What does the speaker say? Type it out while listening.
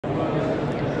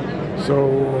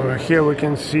So here we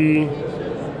can see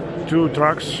two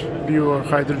trucks, pure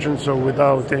hydrogen, so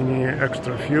without any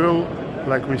extra fuel,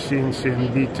 like we see in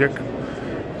CNB Tech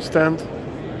stand.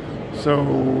 So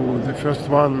the first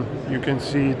one you can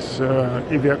see it's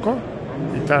IVECO,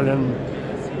 Italian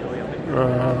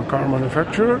car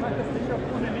manufacturer.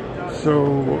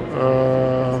 So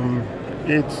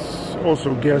it's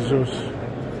also gaseous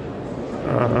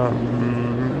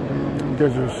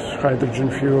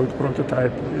hydrogen fueled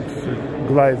prototype. It's a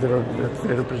glider that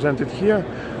they represented here.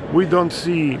 We don't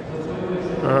see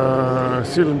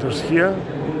cylinders here,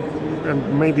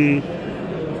 and maybe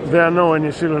there are no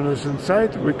any cylinders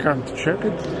inside. We can't check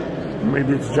it.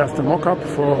 Maybe it's just a mock-up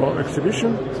for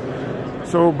exhibition.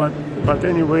 So, but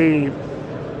anyway,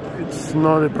 it's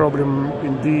not a problem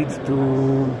indeed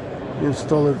to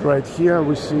install it right here.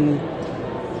 We see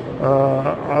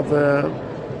other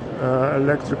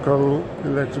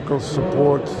electrical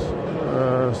support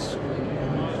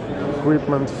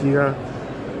equipment here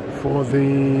for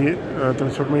the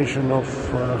transformation of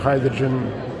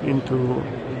hydrogen into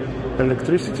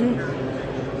electricity.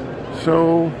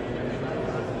 So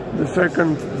the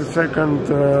second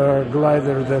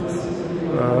glider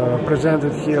that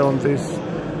presented here on this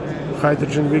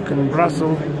Hydrogen Week in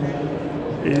Brussels,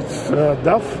 it's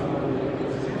DAF.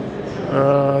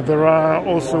 There are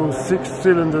also 6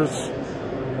 cylinders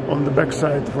on the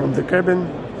backside from the cabin,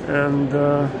 and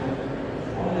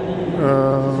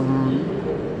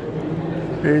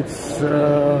it's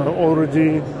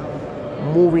already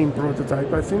moving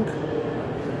prototype, I think.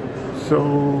 So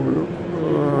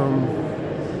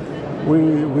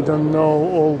we don't know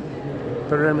all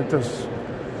parameters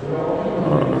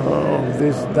of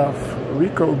this DAF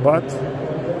vehicle, but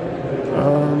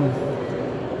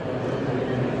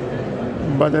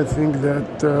I think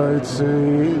that it's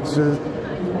a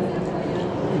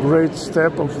great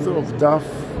step of DAF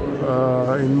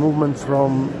in movement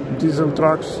from diesel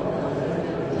trucks,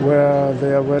 where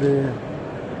they are very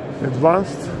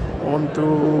advanced,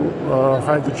 onto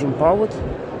hydrogen powered.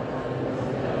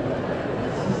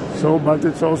 So, but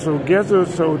it's also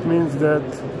gaseous, so it means that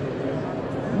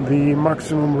the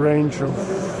maximum range of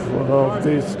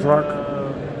this truck,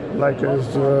 like as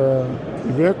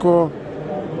IVECO,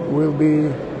 will be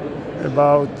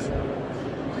about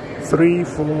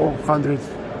 300-400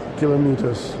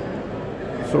 kilometers.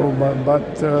 So,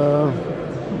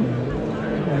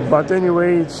 but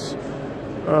anyway, it's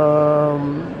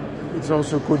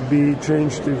also could be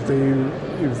changed if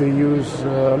they use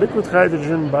liquid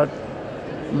hydrogen, but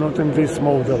not in this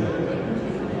model.